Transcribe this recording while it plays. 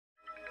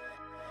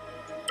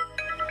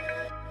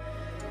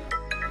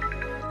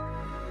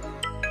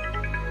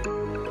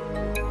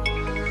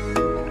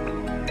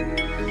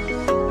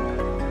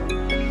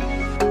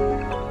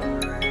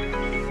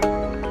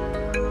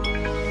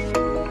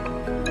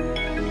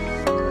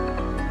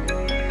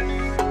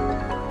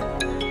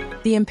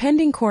The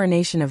impending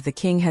coronation of the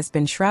king has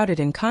been shrouded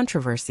in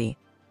controversy,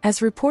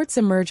 as reports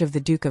emerge of the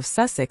Duke of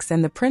Sussex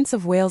and the Prince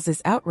of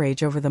Wales's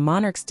outrage over the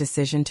monarch's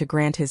decision to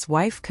grant his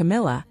wife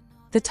Camilla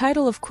the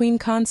title of Queen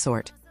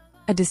Consort,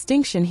 a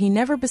distinction he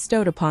never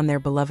bestowed upon their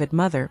beloved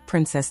mother,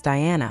 Princess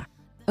Diana.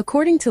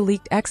 According to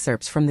leaked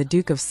excerpts from the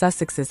Duke of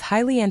Sussex's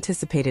highly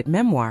anticipated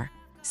memoir,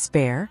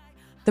 Spare,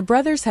 the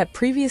brothers had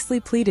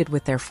previously pleaded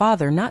with their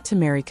father not to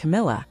marry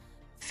Camilla,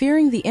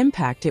 fearing the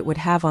impact it would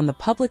have on the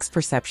public's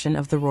perception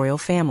of the royal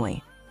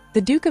family.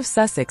 The Duke of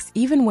Sussex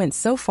even went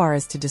so far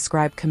as to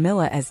describe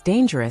Camilla as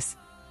dangerous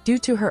due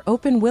to her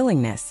open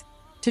willingness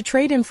to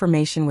trade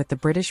information with the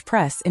British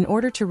press in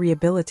order to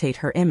rehabilitate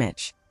her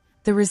image.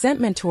 The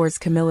resentment towards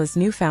Camilla's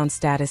newfound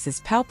status is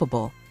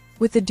palpable,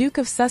 with the Duke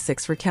of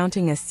Sussex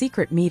recounting a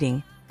secret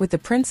meeting with the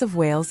Prince of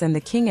Wales and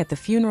the King at the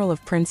funeral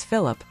of Prince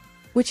Philip,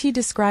 which he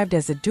described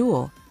as a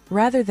duel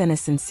rather than a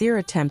sincere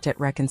attempt at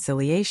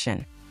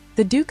reconciliation.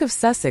 The Duke of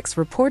Sussex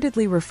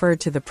reportedly referred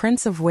to the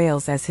Prince of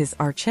Wales as his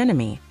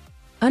archenemy,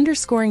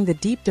 underscoring the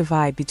deep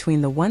divide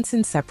between the once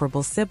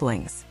inseparable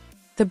siblings.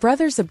 The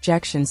brothers'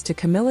 objections to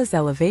Camilla's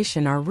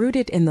elevation are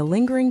rooted in the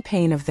lingering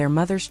pain of their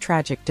mother's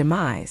tragic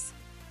demise.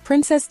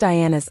 Princess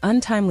Diana's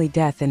untimely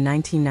death in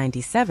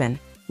 1997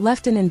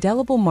 left an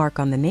indelible mark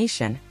on the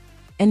nation,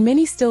 and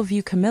many still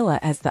view Camilla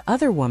as the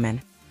other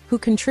woman who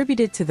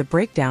contributed to the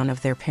breakdown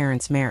of their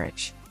parents'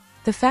 marriage.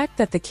 The fact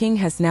that the king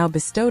has now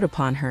bestowed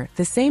upon her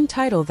the same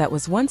title that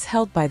was once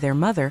held by their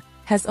mother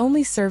has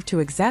only served to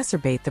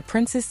exacerbate the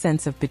prince's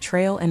sense of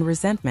betrayal and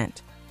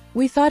resentment.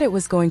 "We thought it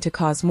was going to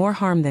cause more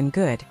harm than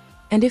good,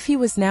 and if he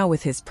was now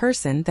with his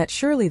person, that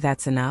surely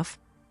that's enough,"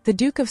 the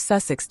Duke of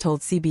Sussex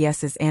told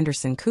CBS's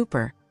Anderson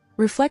Cooper,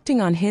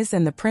 reflecting on his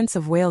and the Prince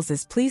of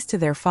Wales's pleas to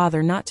their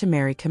father not to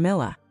marry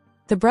Camilla.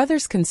 The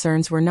brothers'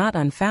 concerns were not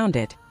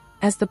unfounded,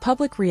 as the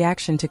public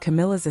reaction to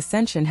Camilla's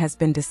ascension has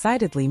been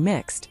decidedly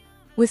mixed,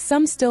 with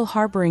some still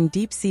harboring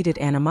deep-seated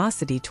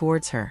animosity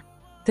towards her.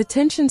 The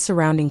tension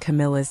surrounding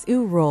Camilla's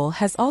role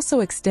has also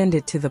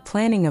extended to the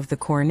planning of the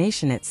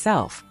coronation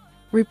itself.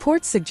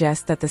 Reports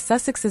suggest that the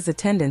Sussexes'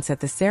 attendance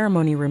at the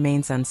ceremony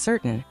remains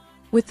uncertain,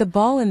 with the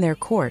ball in their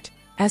court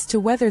as to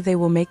whether they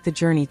will make the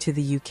journey to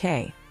the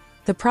UK.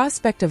 The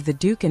prospect of the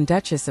Duke and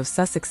Duchess of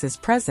Sussex's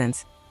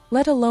presence,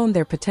 let alone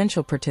their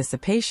potential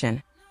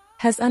participation,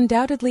 has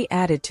undoubtedly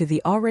added to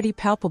the already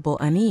palpable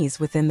unease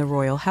within the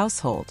royal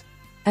household.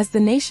 As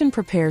the nation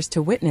prepares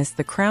to witness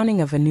the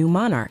crowning of a new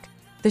monarch,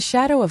 the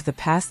shadow of the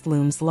past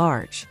looms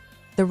large.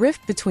 The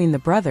rift between the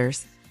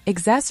brothers,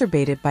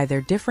 exacerbated by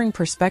their differing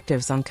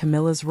perspectives on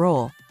Camilla's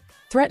role,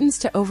 threatens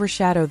to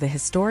overshadow the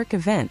historic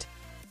event,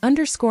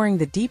 underscoring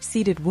the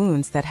deep-seated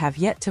wounds that have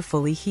yet to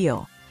fully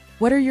heal.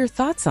 What are your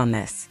thoughts on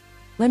this?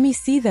 Let me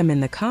see them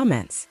in the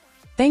comments.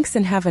 Thanks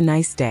and have a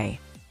nice day.